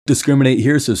discriminate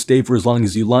here, so stay for as long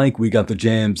as you like. We got the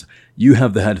jams. You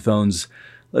have the headphones.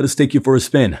 Let us take you for a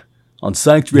spin on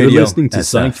Psyched Radio. You're listening to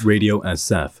SF. Psyched Radio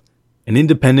SF, an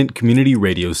independent community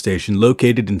radio station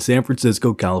located in San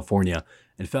Francisco, California,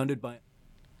 and founded by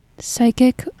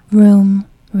Psychic Room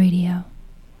Radio.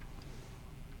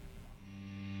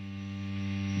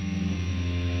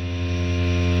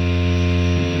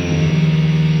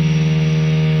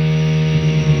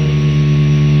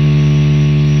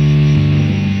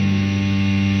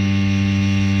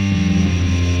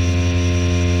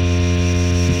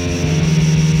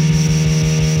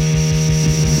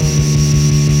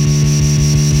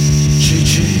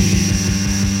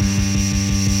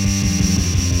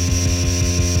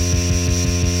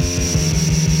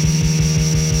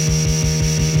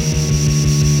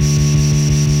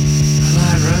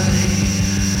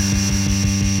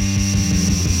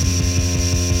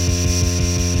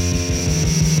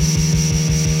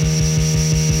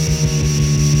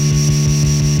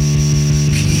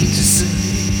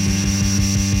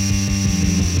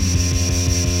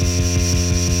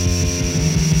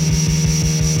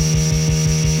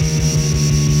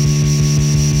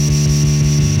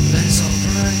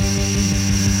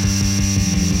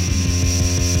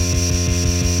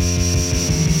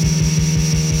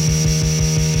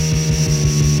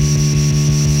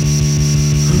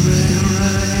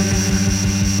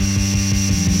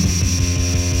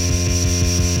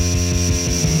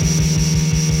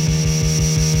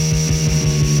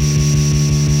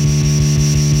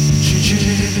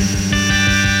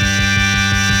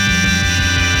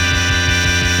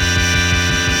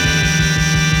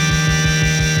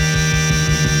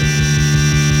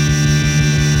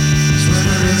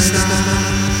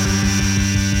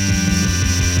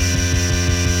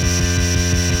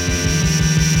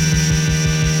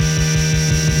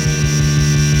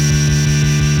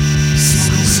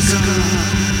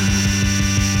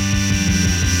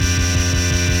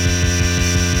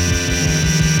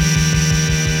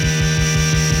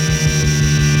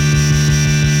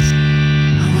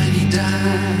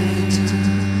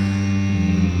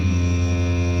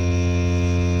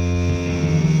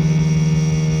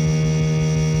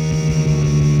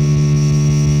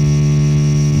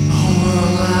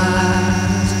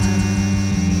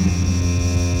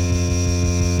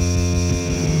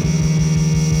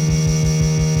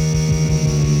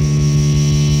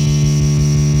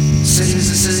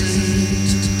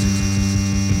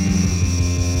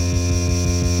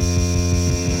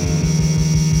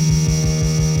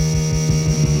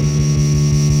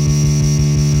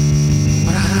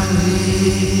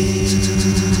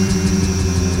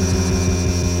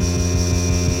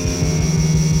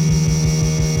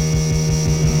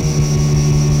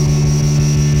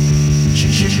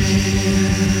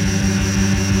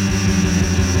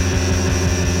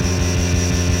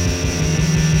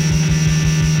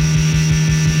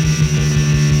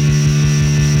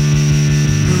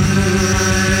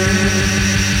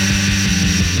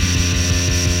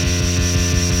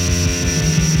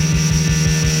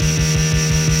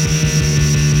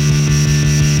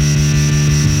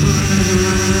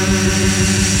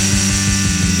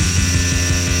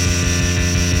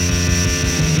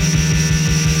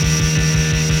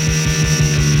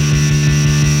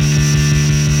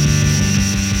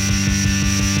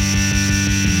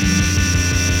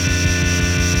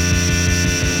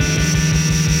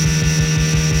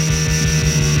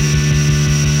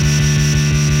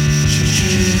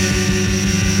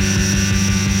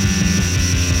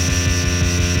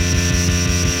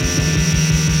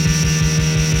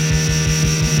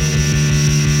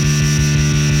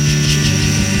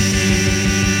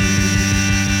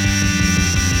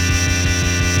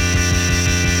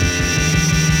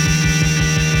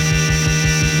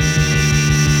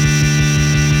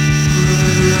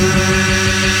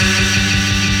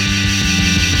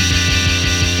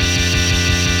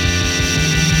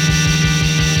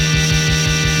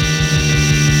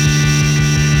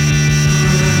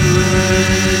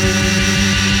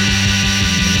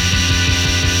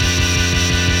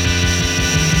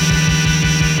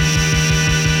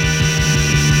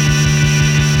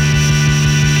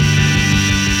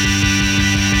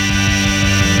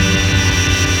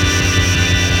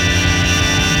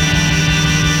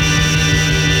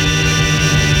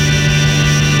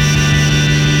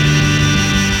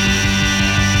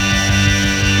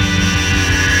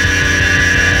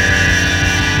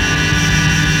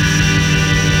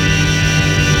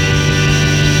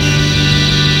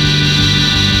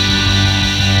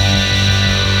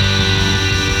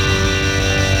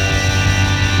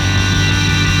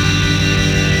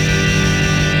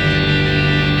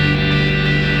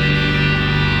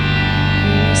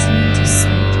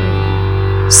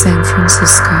 San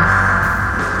Francisco.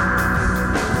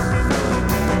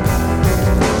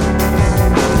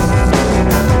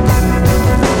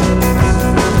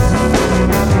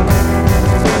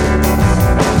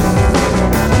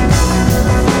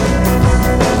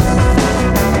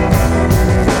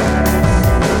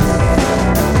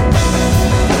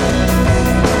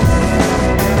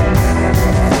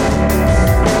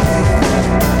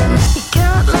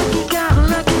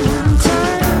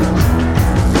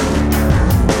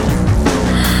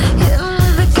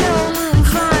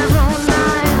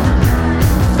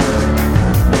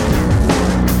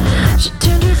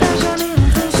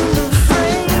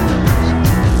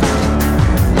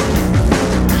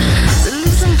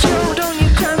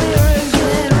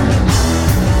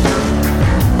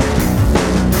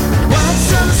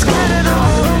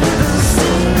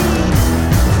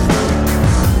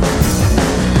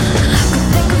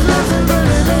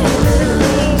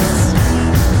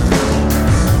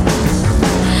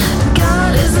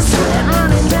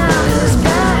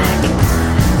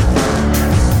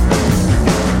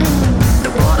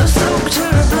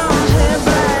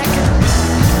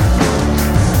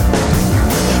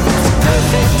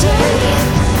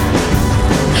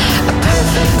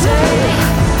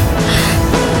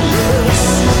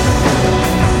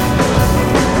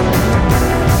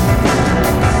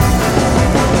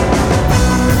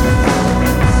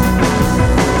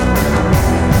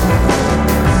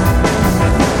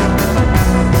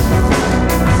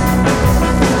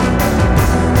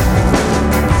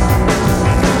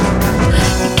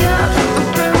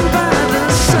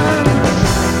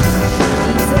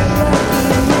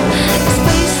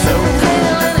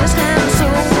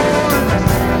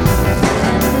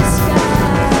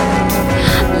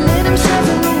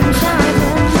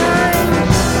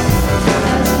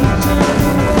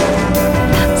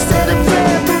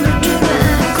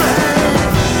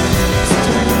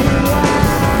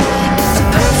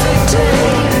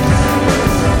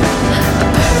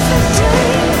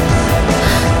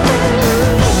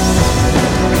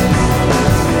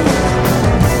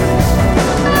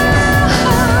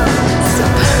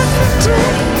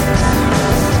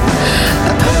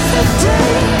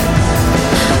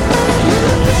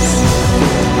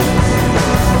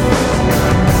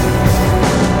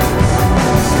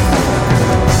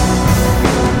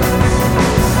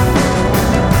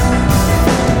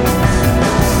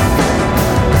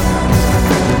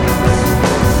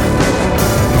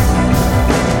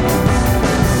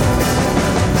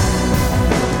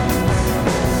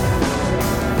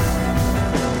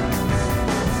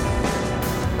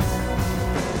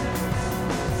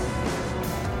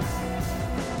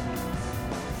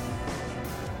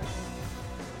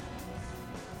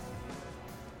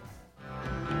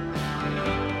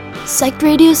 Psyched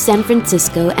Radio San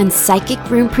Francisco and Psychic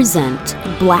Room present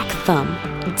Black Thumb,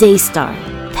 Daystar,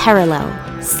 Parallel,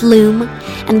 Sloom,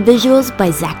 and visuals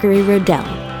by Zachary Rodell.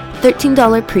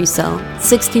 $13 pre-sale,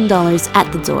 $16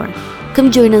 at the door. Come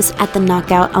join us at the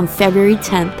Knockout on February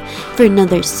 10th for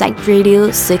another Psyched Radio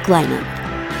Sick lineup.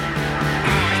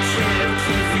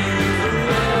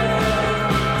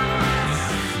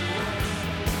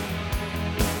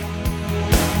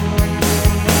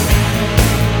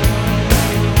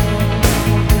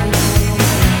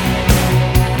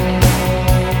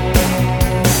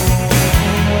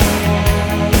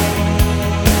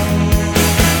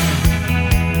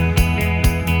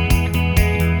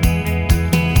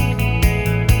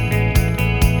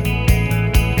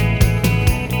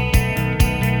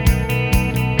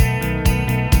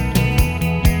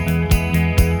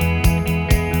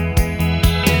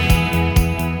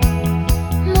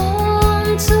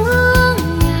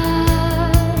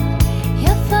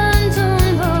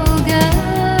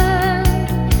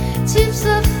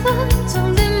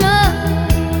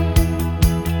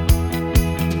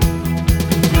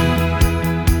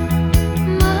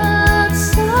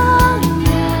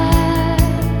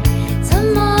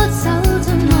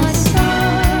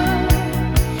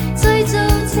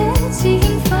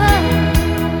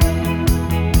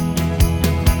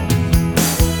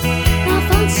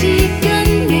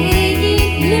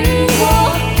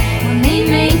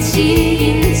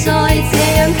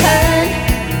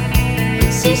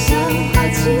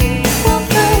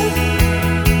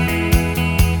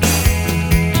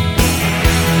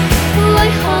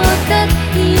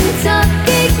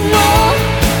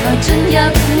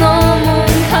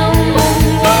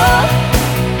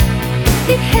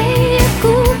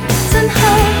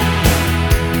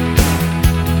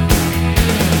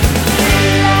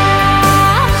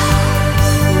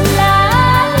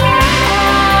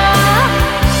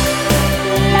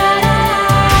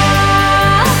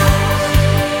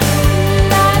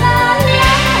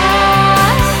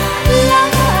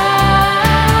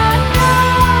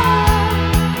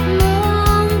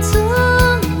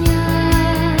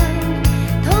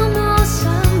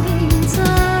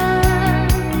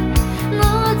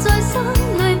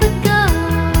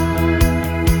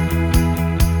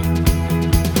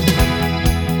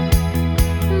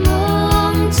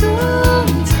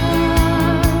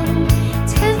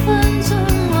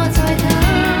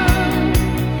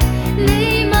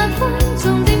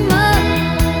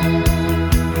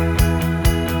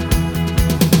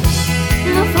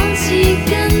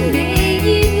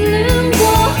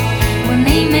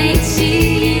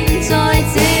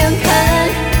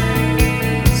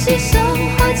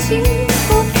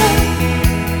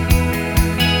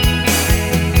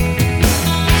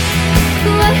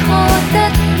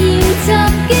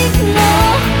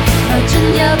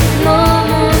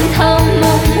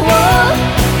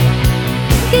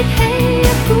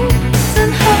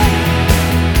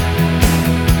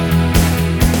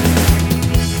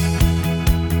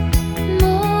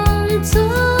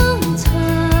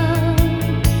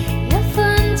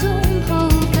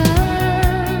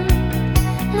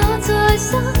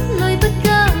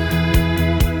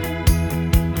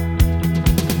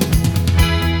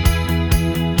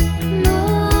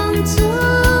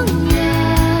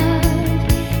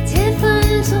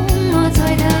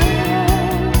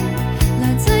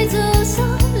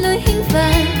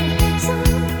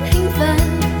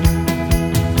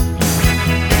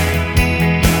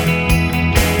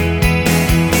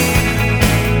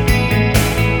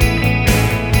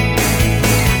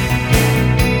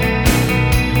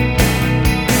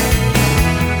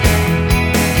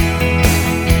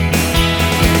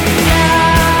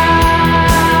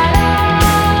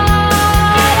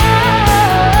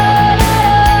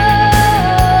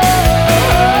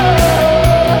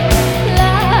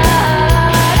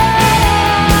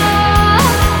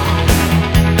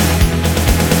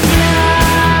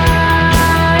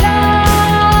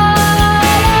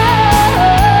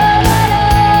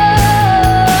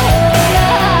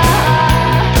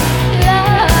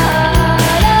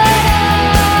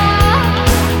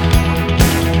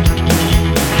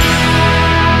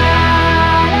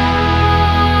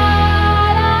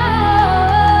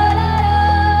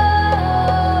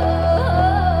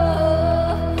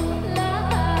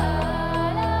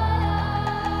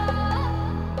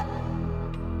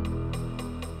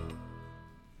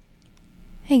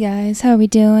 Hey guys, how are we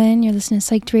doing? You're listening to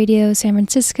Psyched Radio San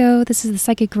Francisco. This is the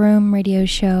Psychic Room radio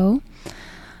show.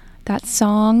 That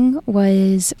song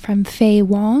was from Faye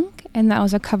Wong, and that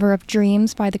was a cover of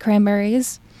Dreams by the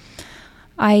Cranberries.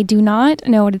 I do not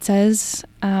know what it says.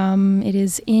 It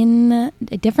is in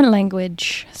a different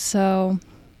language. So,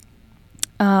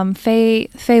 Faye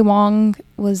Wong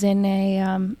was in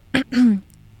a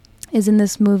is in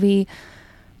this movie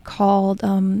called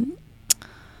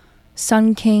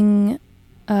Sun King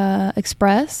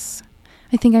Express.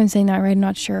 I think I'm saying that right. I'm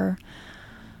not sure.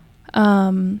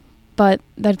 But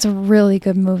that's a really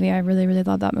good movie. I really, really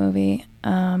love that movie.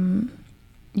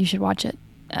 You should watch it.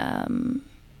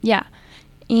 Yeah.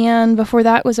 And before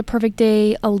that was A Perfect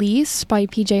Day, Elise by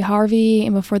PJ Harvey.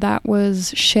 And before that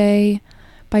was Shay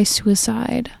by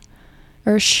Suicide.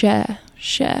 Or She.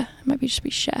 It might just be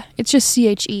She. It's just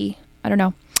CHE. I don't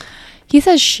know. He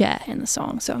says She in the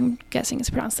song, so I'm guessing it's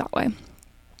pronounced that way.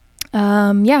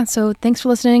 Yeah, so thanks for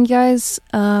listening, guys.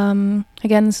 Again,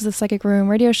 this is the Psychic Room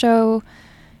radio show.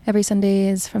 Every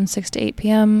Sundays from 6 to 8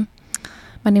 p.m.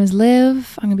 My name is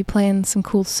Liv. I'm going to be playing some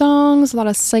cool songs, a lot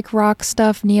of psych rock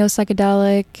stuff,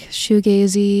 neo-psychedelic,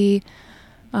 shoegazy.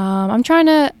 I'm trying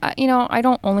to, I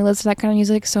don't only listen to that kind of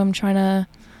music, so I'm trying to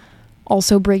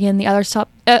also bring in the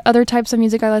other types of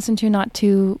music I listen to, not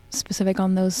too specific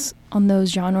on those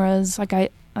genres. Like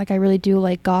I really do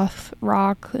like goth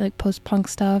rock, like post-punk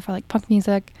stuff. I like punk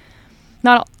music.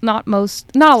 Not a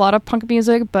lot of punk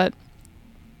music, but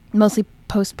mostly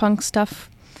post-punk stuff.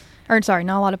 Or sorry,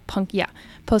 not a lot of punk,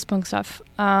 post-punk stuff.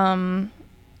 And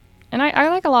I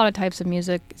like a lot of types of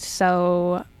music,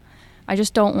 so I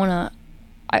just don't want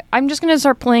to... I'm just going to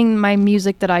start playing my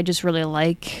music that I just really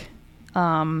like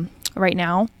right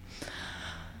now.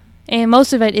 And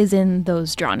most of it is in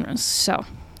those genres, so...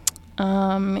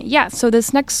 so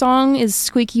this next song is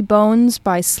Squeaky Bones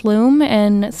by Sloom,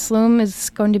 and Sloom is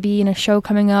going to be in a show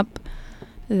coming up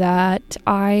that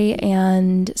I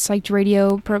and Psyched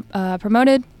Radio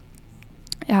promoted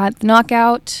at the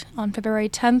Knockout on February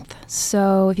 10th.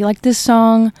 So if you like this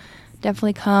song,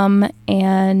 definitely come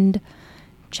and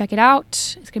check it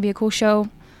out. It's going to be a cool show.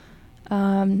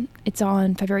 It's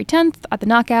on February 10th at the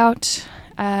Knockout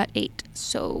at 8.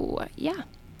 So, yeah.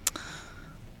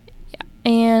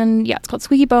 And, it's called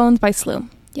Squeaky Bones by Sloom.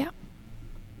 Yeah.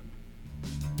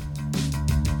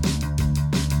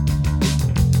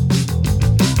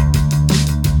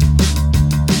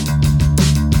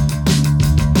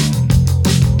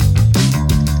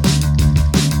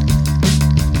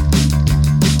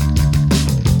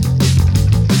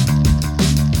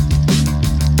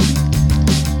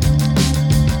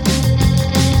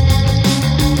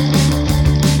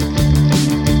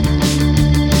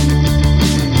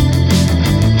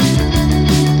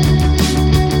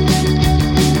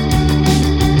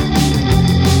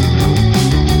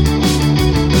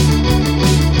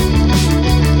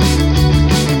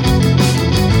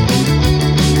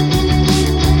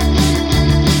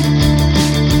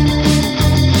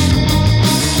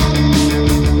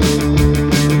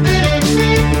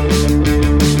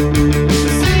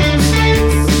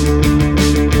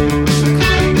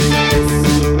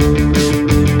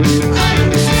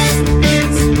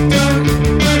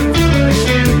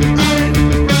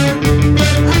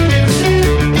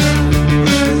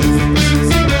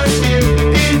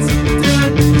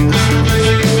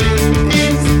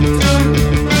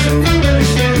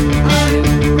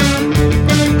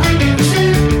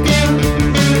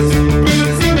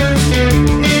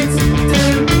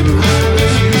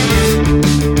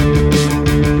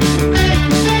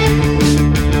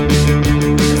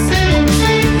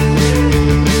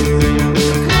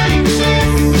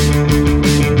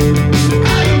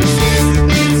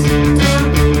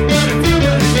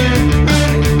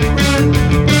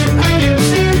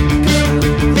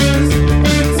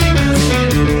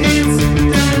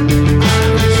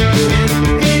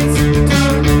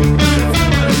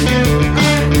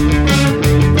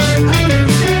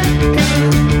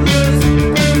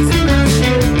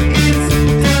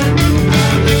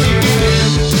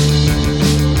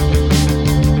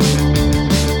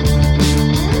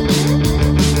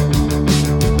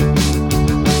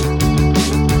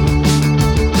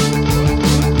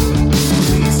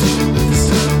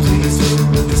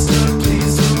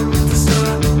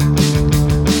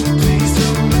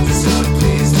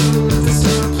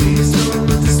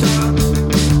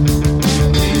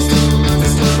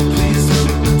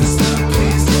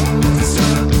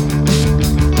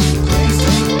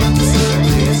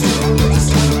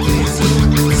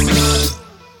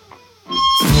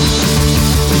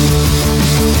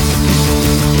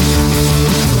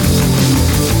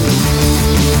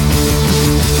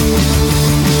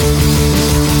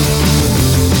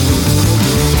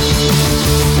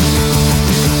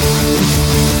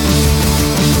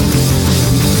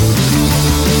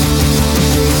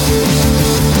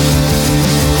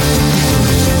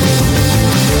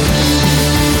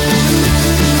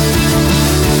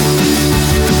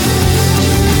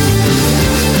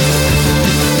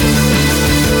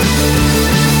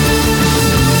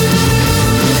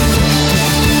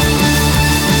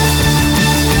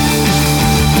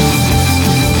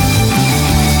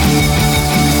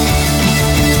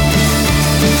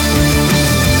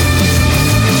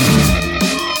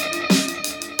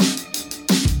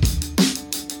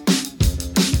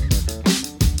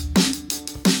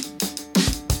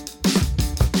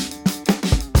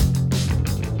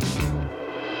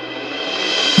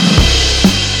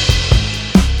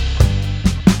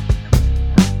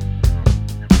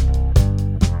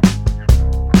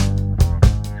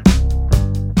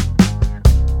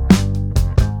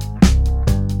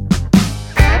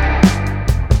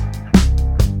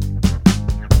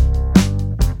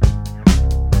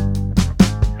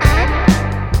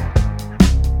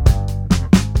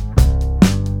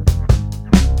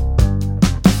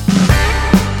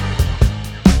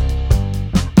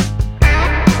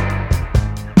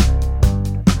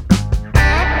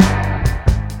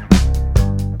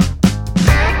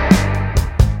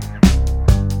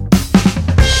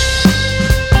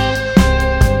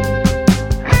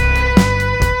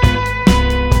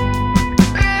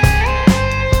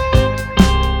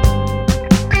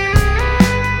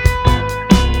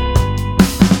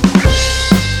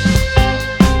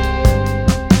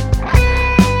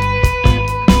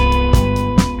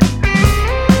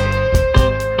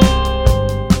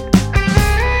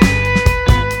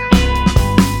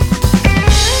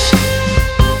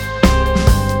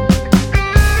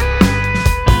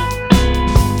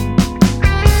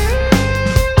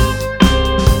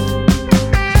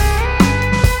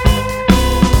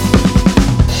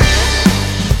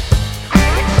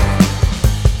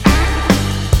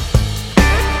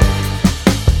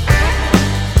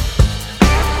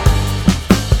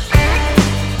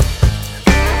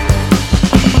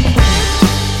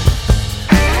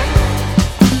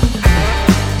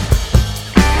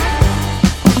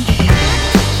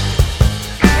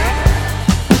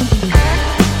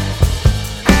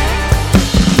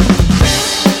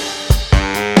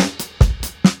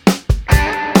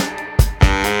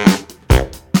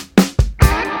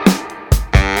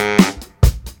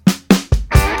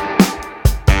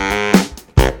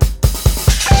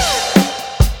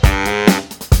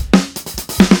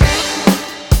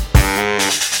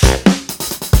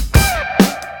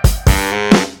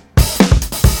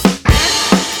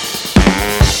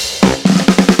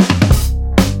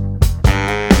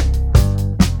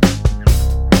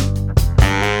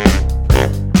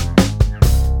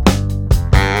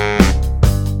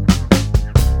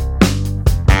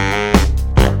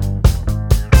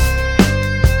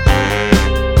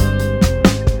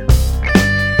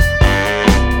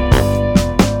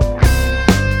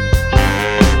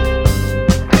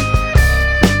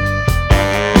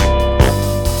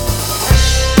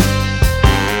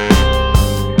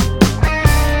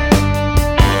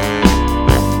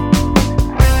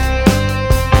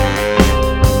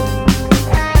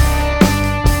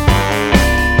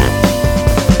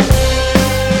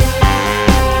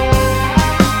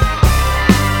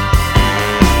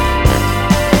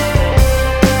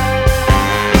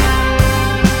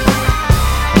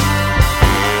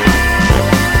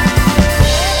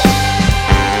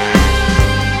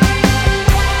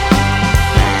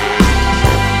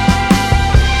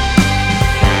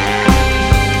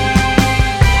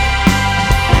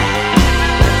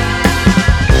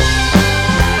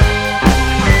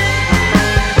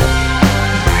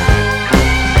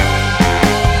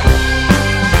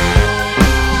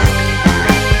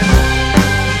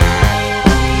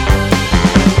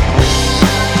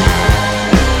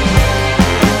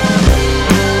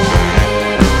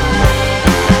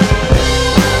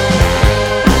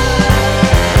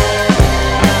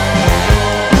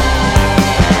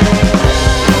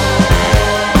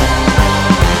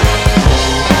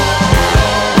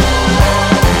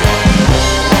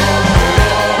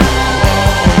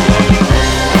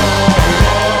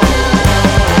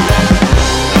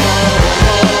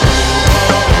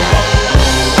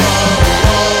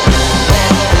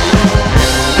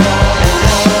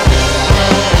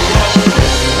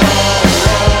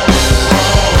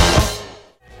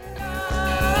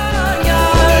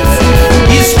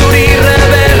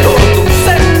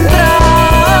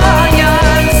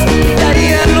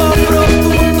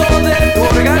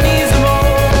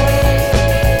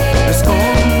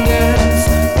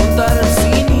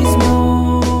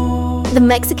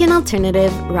 Mexican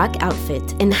alternative rock outfit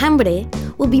Enjambre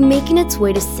will be making its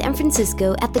way to San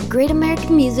Francisco at the Great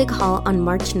American Music Hall on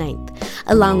March 9th,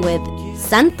 along with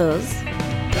Santos,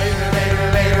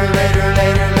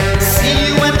 See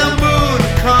you when the moon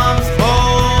comes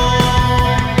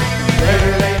home.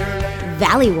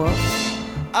 Valley Wolf,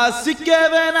 Así que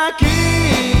ven aquí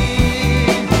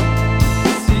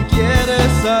si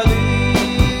quieres salir.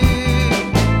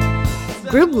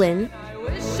 Brublin, I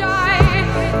wish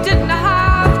I didn't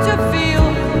have to feel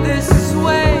this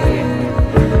way.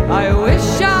 I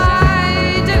wish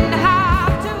I didn't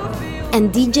have to feel.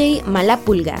 and DJ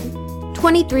Malapulga.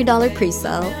 $23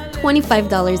 pre-sale,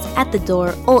 $25 at the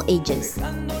door, all ages.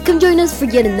 Come join us for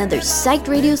yet another Psyched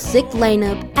Radio Sick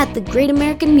lineup at the Great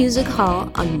American Music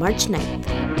Hall on March 9th.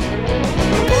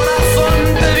 Corazón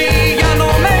te vi, ya no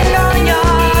me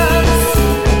engañas.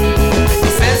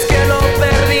 Dices que lo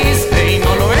perdiste y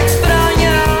no lo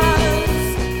extrañas.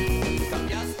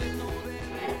 Cambiaste el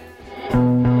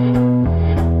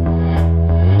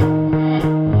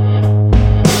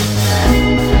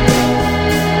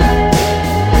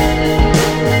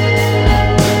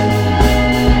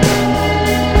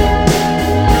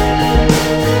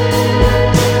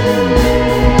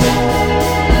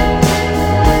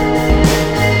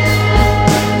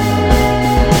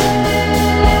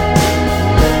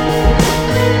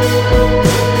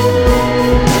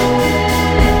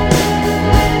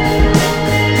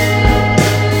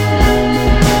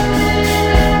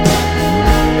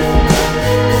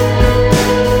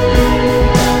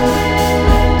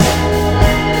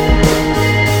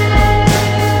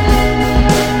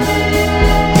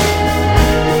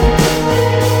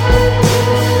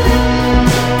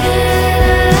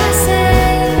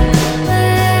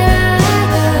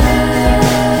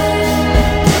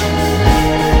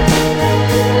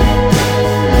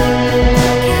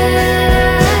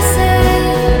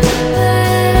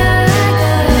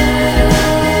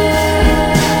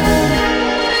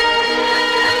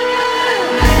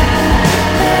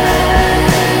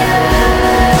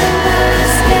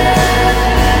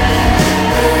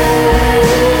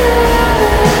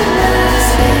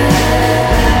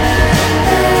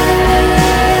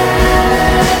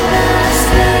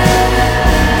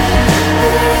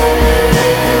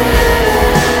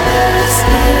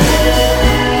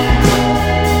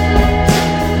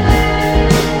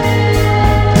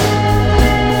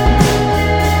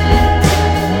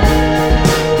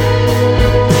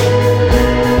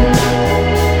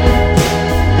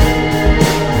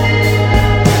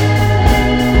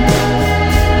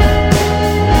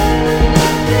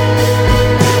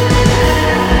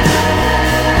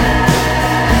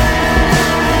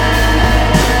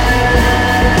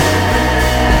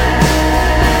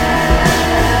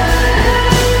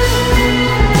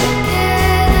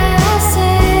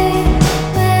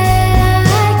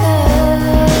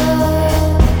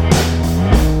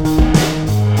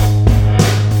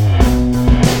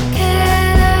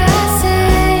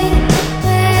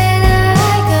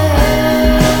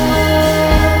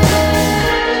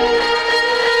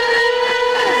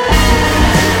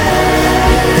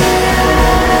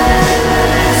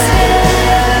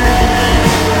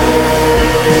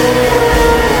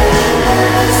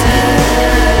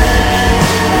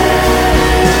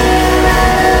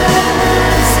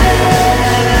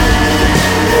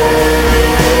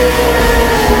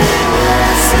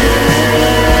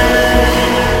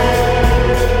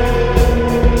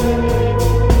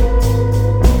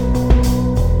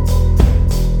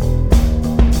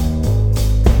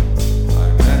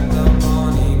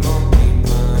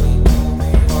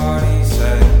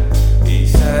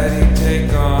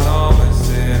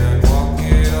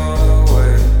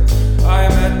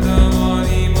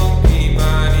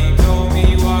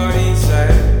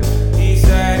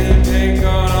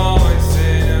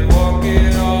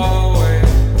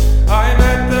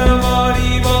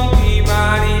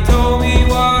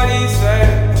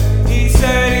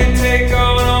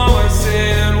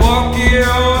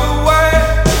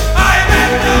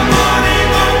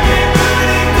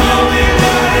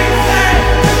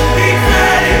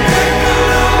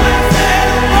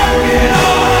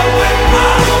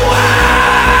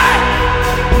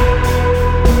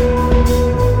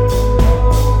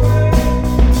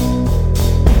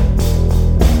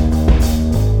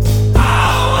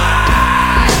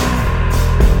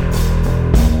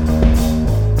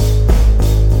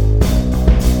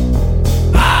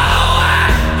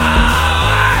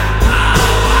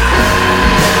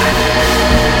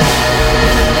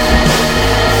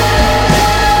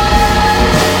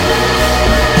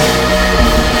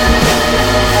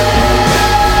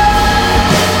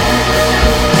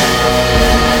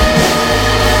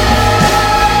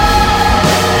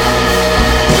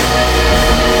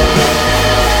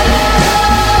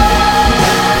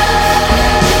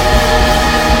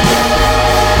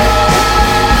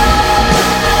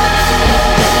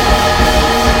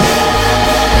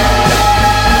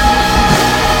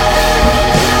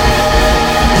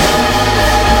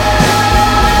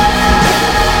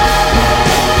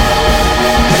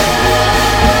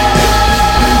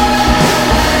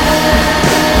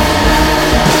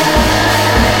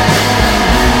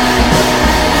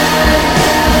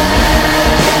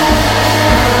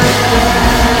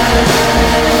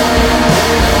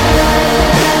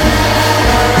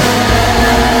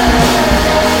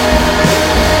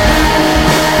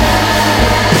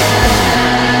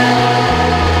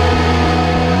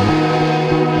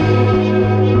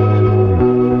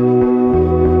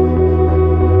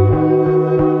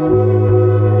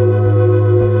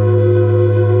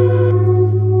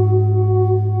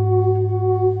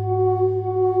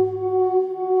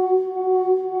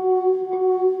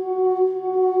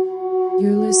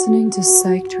listening to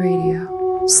Psyched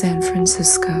Radio, San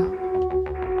Francisco.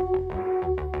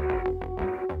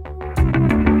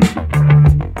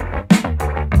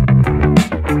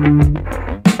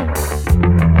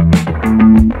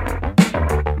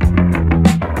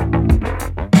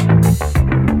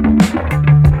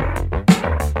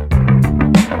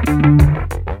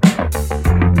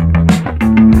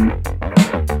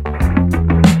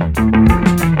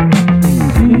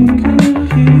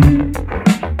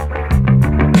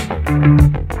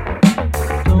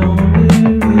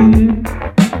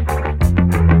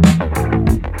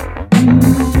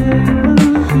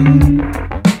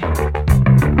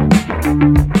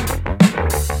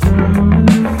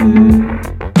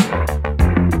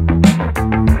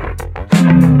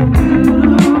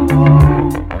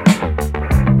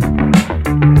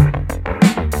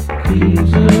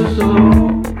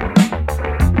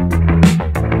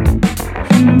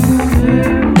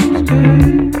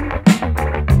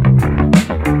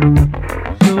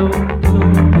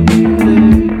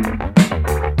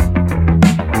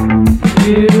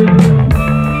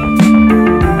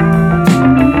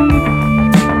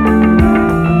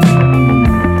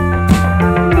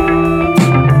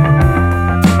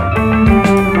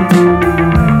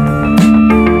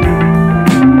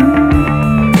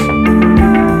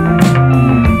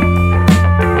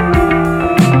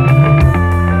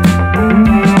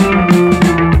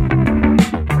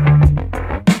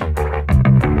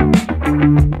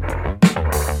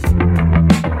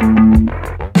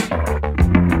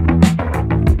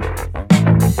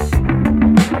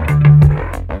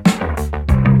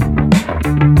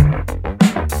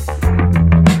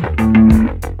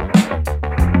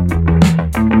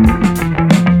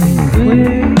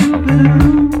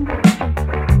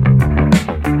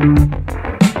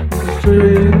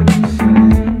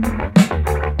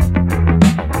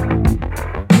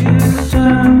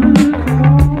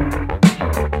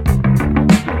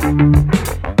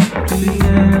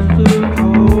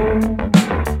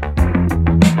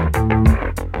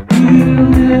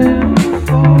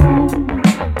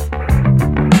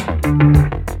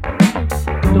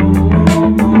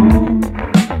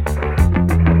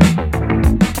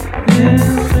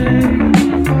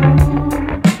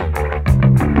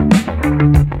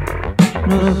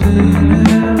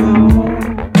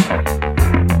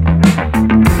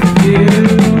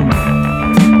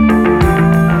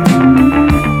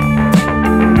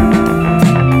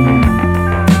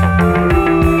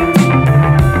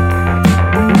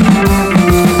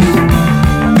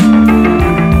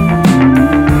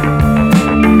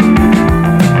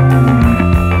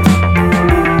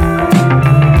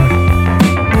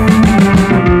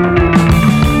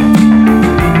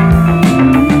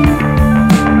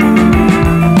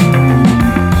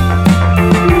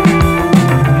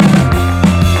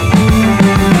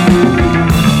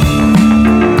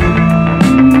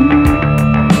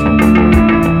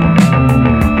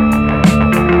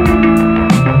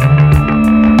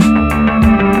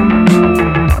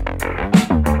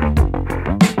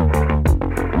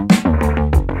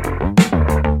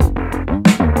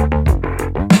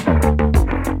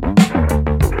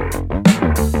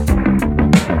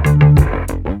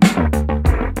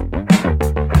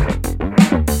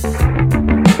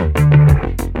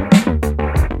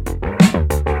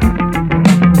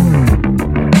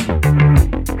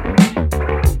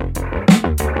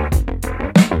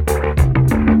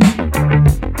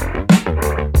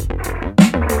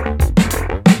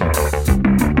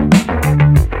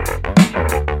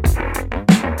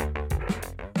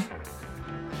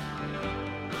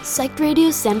 Psyched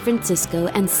Radio San Francisco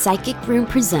and Psychic Room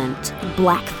present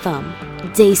Black Thumb,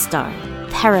 Daystar,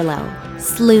 Parallel,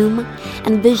 Sloom,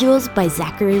 and visuals by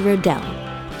Zachary Rodell.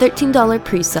 $13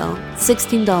 pre-sale,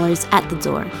 $16 at the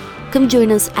door. Come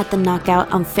join us at the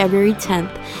Knockout on February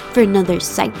 10th for another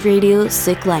Psyched Radio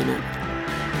Sick lineup.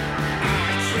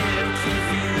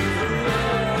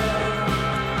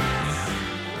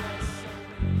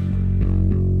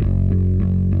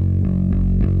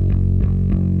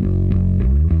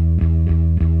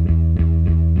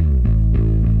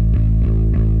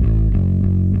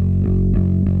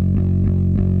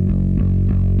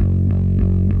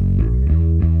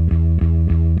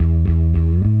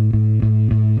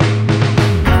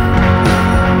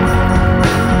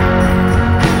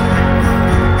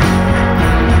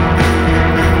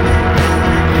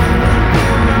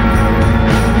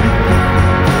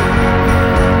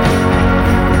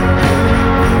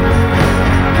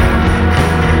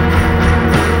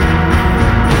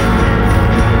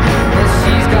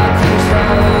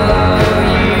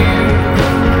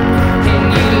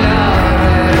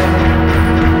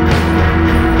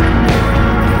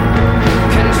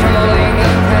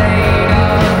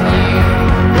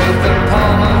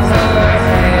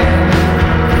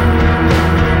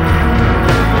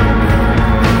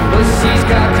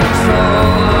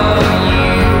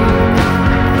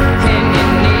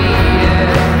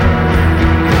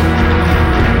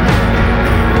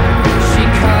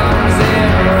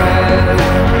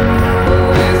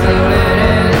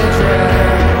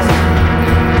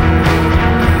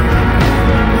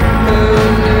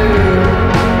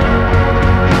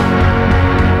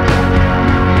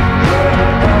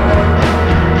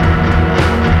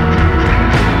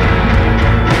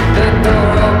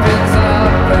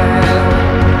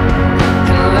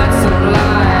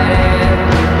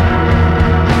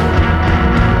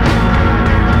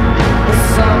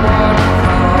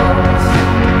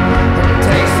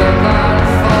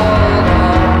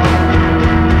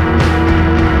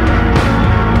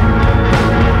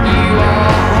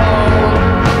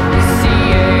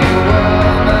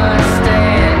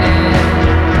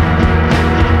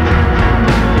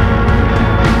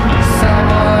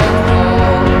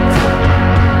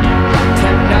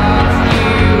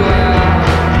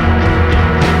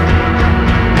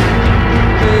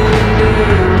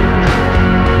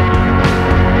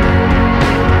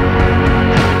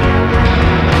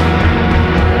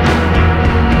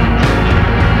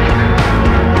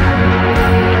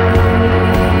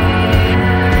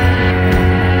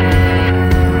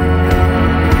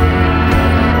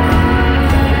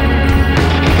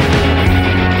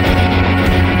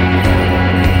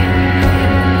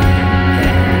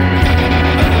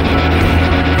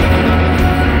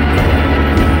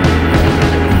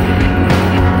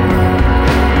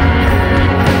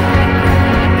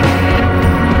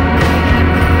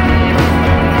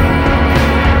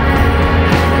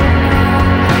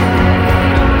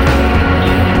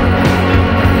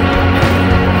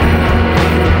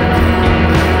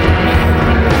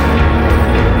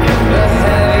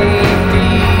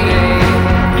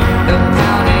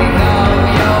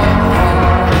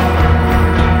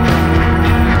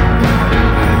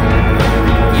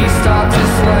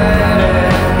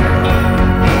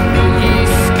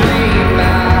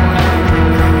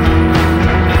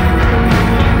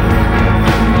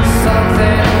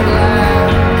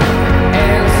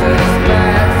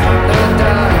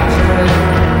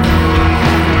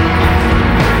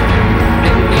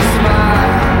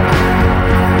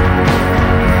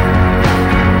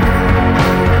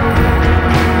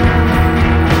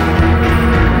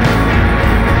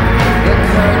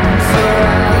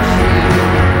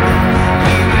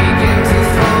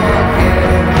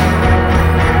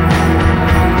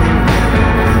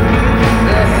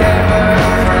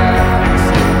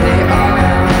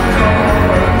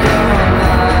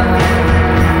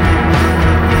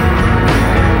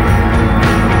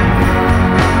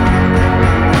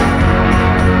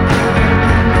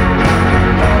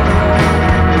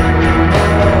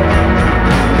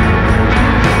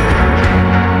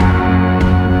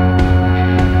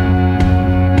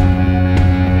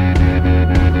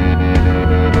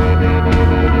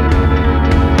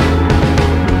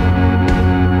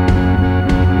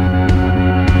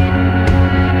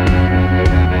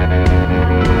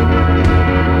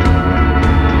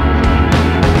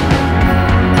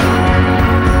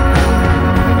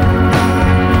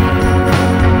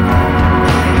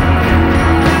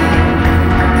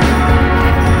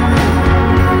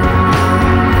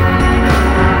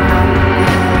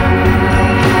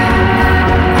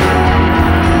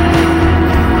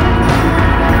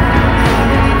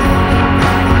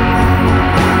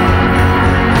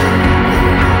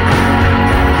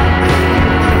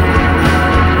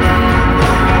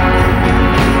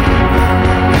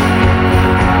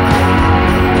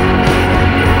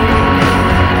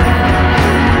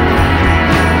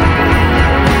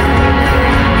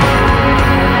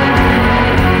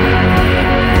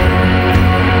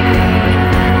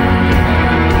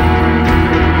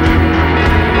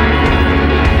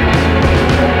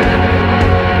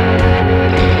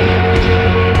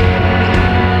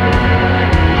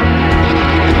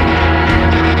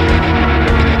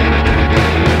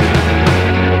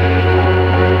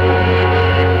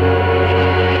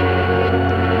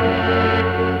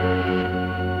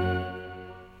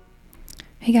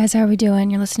 guys, how are we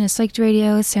doing? You're listening to Psyched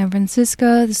Radio, San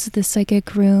Francisco. This is the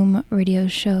Psychic Room radio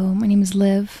show. My name is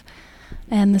Liv,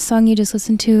 and the song you just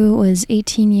listened to was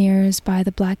 18 Years by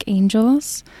the Black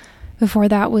Angels. Before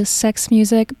that was Sex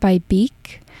Music by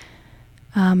Beak.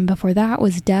 Before that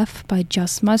was Deaf by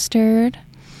Just Mustard.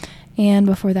 And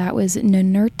before that was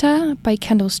Ninurta by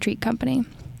Kendall Street Company.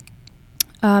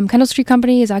 Kendall Street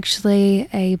Company is actually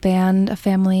a band, a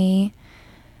family,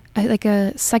 like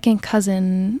a second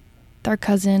cousin, third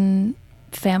cousin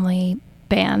family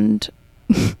band.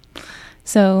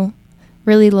 So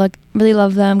really love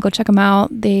them. Go check them out.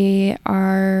 They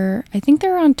are, I think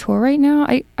they're on tour right now.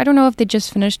 I don't know if they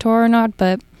just finished tour or not,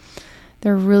 but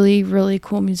they're really, really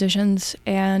cool musicians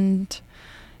and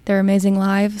they're amazing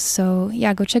live. So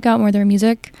yeah, go check out more of their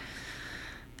music.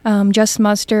 Just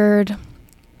Mustard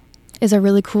is a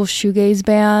really cool shoegaze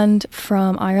band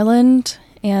from Ireland,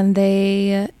 and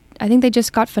I think they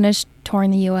just got finished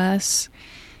touring the US,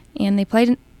 and they played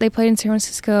in San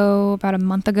Francisco about a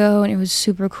month ago, and it was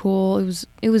super cool.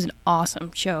 It was an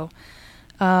awesome show.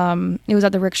 It was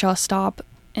at the Rickshaw Stop,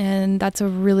 and that's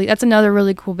another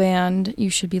really cool band you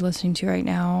should be listening to right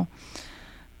now.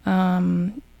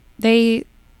 They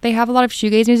have a lot of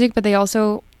shoegaze music, but they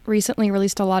also recently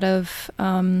released a lot of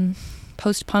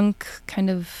post-punk kind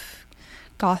of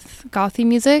gothy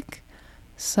music.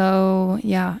 So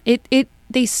yeah,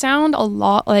 they sound a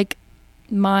lot like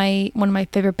one of my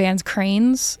favorite bands,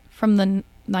 Cranes, from the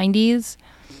 90s.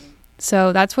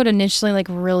 So that's what initially like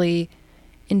really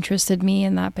interested me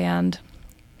in that band,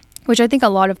 which I think a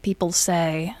lot of people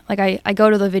say. Like I go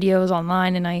to the videos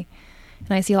online and I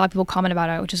see a lot of people comment about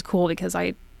it, which is cool because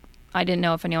I didn't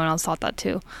know if anyone else thought that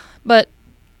too. But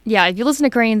yeah, if you listen to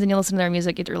Cranes and you listen to their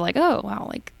music, you're like, oh wow,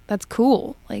 like that's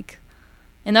cool. Like,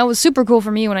 and that was super cool for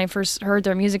me when I first heard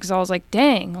their music, because I was like,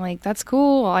 dang, like that's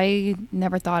cool. I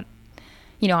never thought,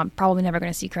 I'm probably never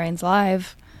going to see Cranes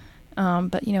live.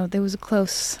 But it was a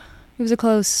close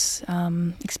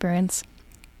experience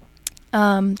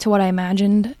to what I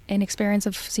imagined an experience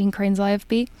of seeing Cranes live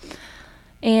be.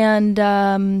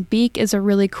 And Beak is a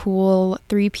really cool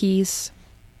 3-piece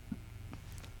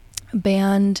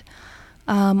band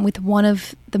with one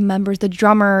of the members. The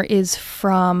drummer is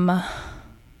from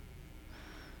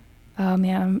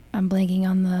I'm blanking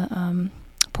on the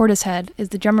Portishead. Is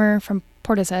the drummer from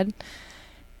Portishead,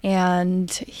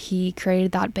 and he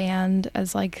created that band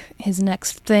as like his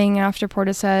next thing after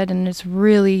Portishead, and it's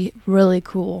really, really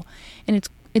cool. And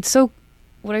it's so,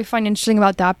 what I find interesting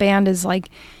about that band is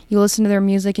like you listen to their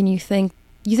music and you think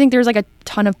there's like a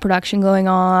ton of production going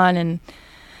on and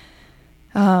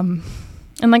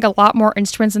like a lot more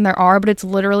instruments than there are, but it's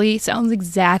literally sounds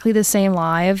exactly the same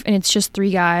live, and it's just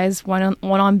 3 guys, one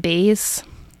on bass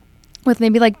with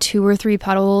maybe like 2 or 3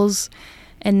 pedals,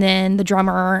 and then the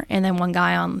drummer, and then 1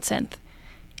 guy on synth.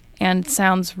 And it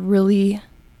sounds literally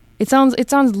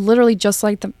just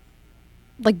like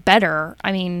better.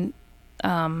 I mean,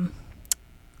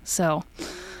 so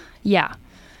yeah.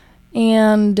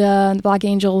 And the Black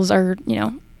Angels are,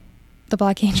 the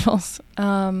Black Angels.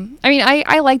 I mean,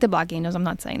 I like the Black Angels. I'm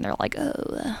not saying they're like,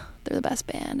 oh, they're the best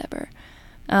band ever.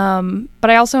 But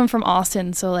I also am from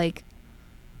Austin, so like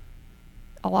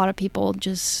a lot of people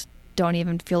just don't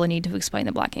even feel the need to explain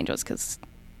the Black Angels because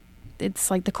it's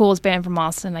like the coolest band from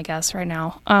Austin, I guess, right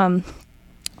now. But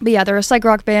yeah, they're a psych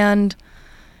rock band,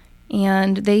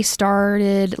 and they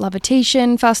started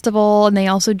Levitation Festival, and they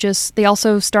also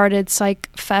started Psych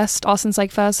Fest, Austin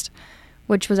Psych Fest,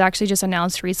 which was actually just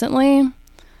announced recently,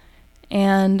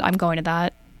 and I'm going to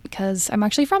that because I'm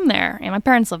actually from there, and my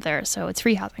parents live there, so it's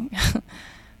free housing.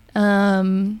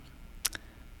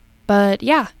 But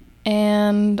yeah,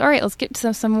 and all right, let's get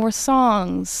to some more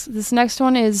songs. This next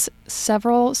one is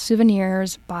Several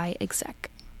Souvenirs by Exec.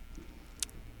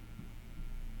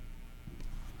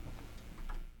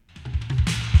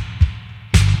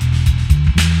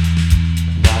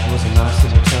 That was a nice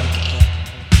little touch.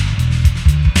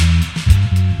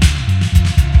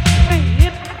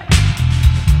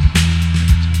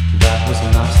 That was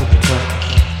a nice little touch.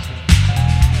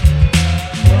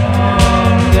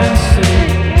 Density,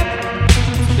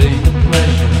 being a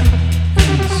pleasure,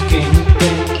 in the scheme of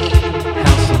fate,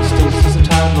 how some stills as the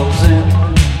tide rolls in.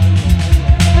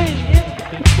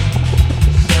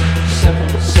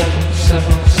 Several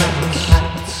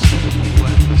hats.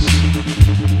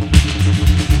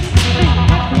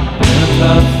 In a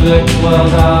perfect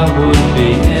world I would be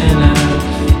in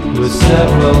it, with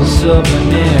several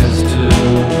souvenirs too.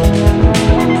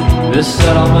 This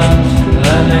settlement,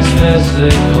 the next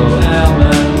physical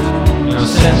ailment, no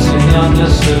sensing under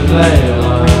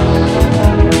surveillance.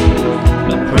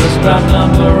 A prescribed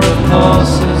number of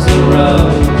courses, a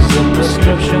rose, a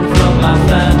prescription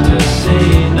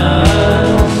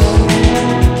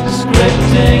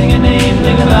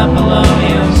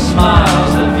Apollonian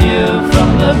smiles, the view from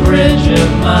the bridge of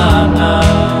my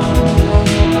nose.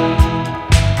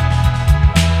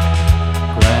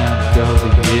 Grand go the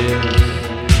years.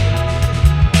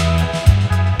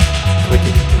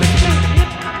 Clickety, clickety.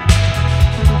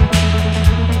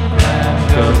 Grand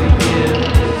go the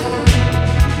years.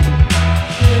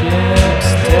 Ships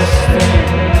testing,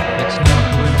 it's no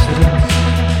coincidence.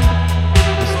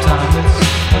 This time it's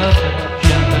perfect,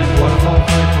 champagne waterfall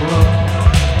paper roll.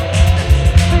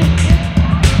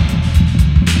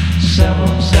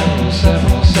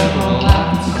 Several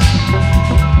acts.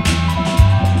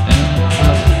 In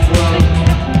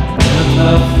a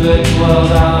perfect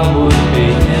world I would be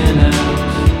in it,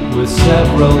 with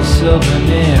several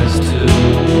souvenirs too.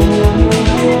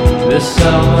 This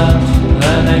settlement,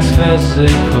 the next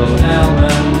physical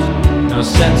element, no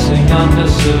sensing under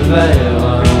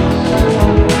surveillance.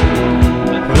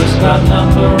 Prescribed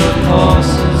number of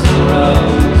courses, the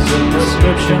roads, a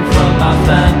prescription from my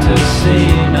fantasy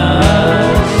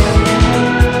nurse.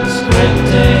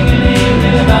 Scripting an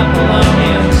evening of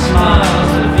Apollonian smiles,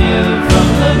 the view from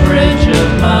the bridge of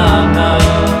my nose.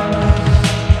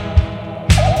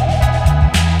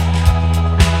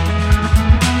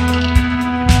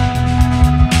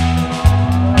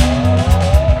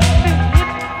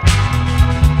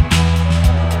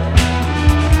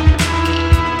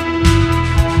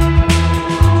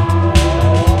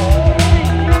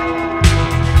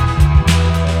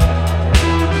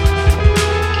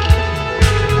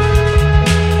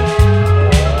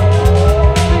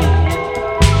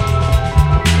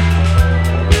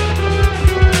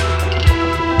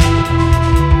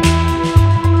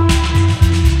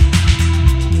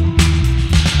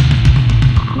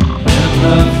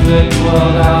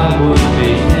 World I would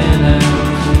be in it,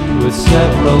 with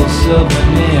several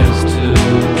souvenirs too.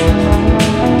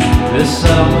 This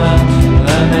settlement,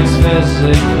 the next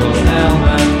physical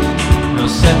element, no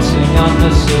sensing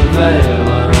under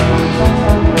surveillance.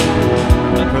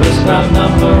 A prescribed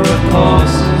number of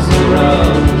courses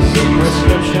arose, a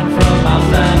prescription from my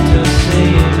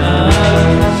fantasy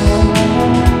nurse.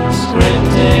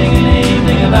 Scripting an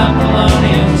evening of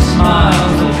Apollonian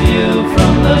smiles, a view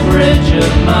from the bridge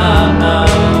of my nose.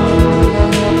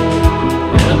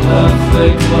 In a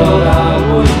perfect world I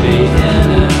would be in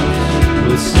it,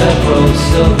 with several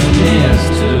souvenirs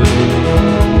too.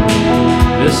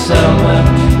 This settlement,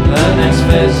 the next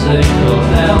physical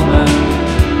ailment,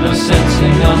 no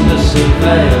sensing under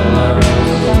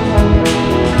surveillance.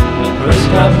 A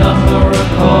prescribed number of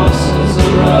courses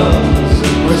arose, a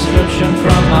prescription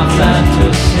from my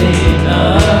fantasy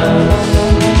nurse.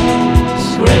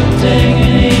 Scripting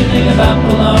an evening of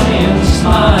Apollonian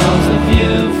smiles, a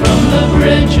view from the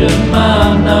bridge of my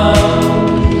nose.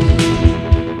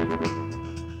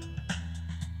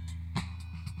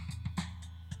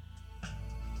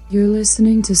 You're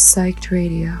listening to Psyched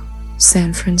Radio,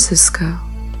 San Francisco.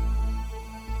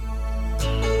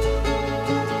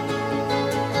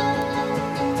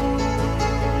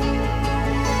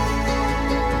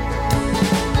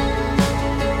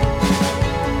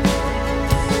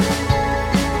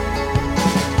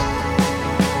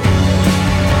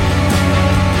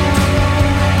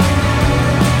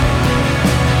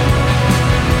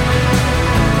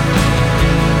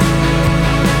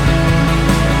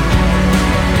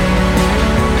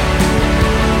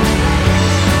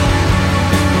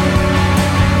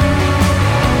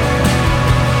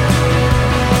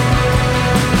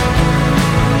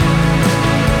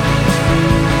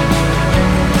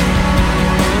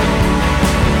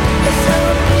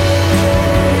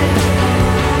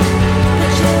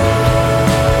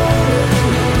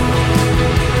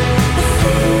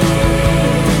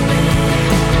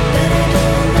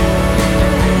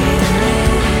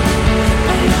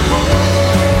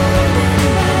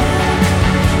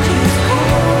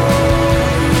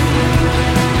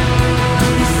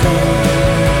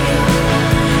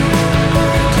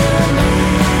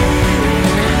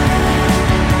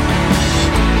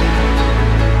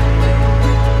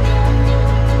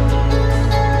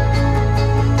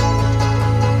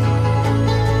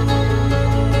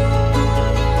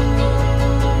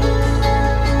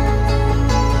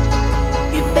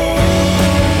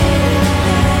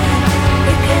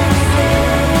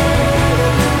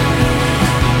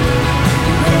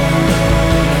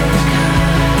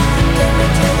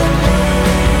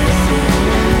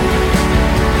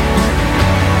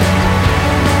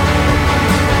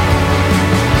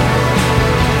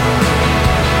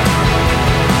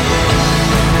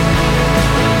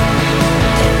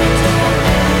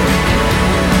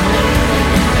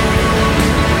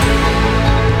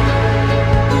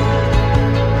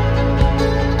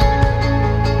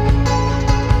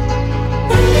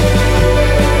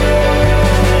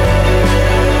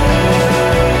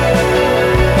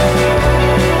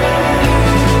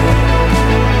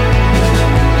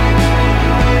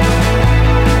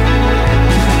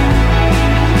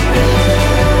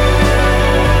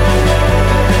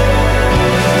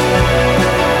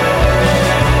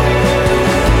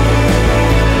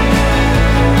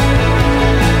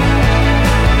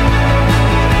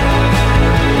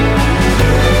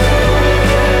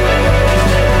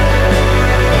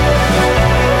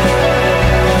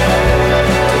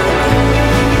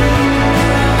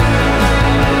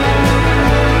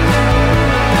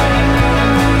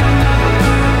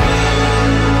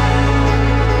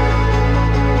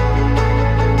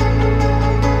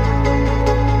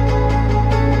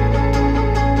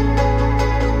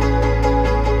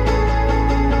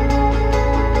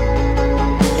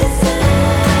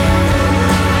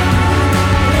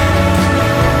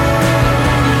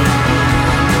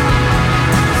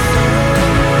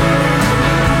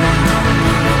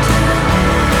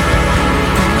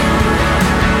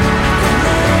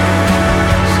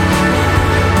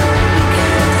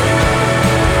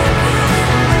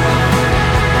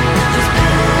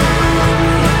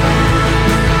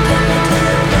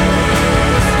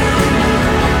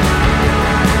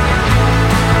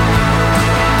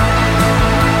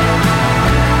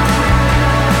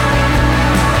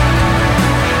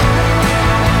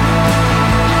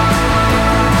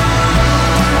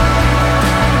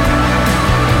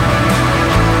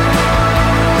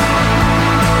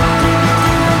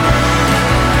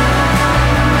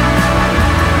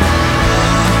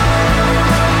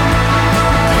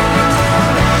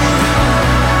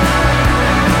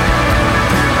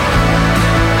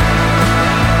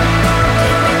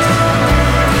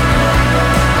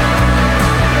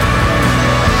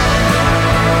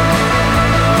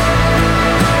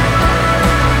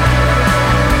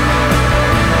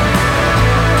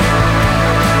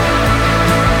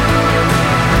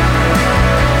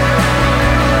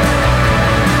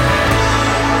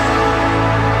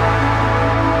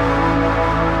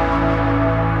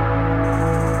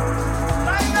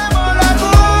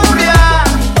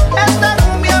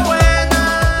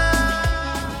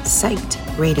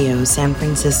 Psyched Radio San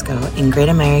Francisco and Great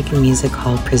American Music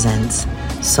Hall presents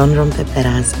Son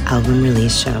Rompepera's album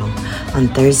release show on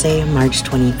Thursday, March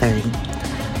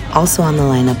 23rd. Also on the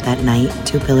lineup that night,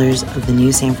 two pillars of the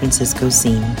new San Francisco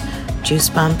scene, Juice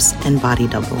Bumps and Body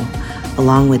Double,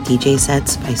 along with DJ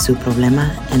sets by Su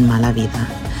Problema and Mala Vida.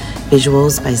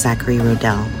 Visuals by Zachary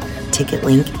Rodell. Ticket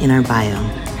link in our bio.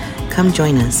 Come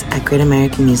join us at Great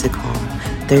American Music Hall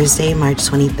Thursday, March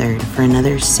 23rd for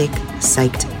another sick,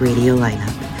 psyched radio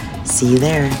lineup. See you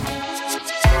there.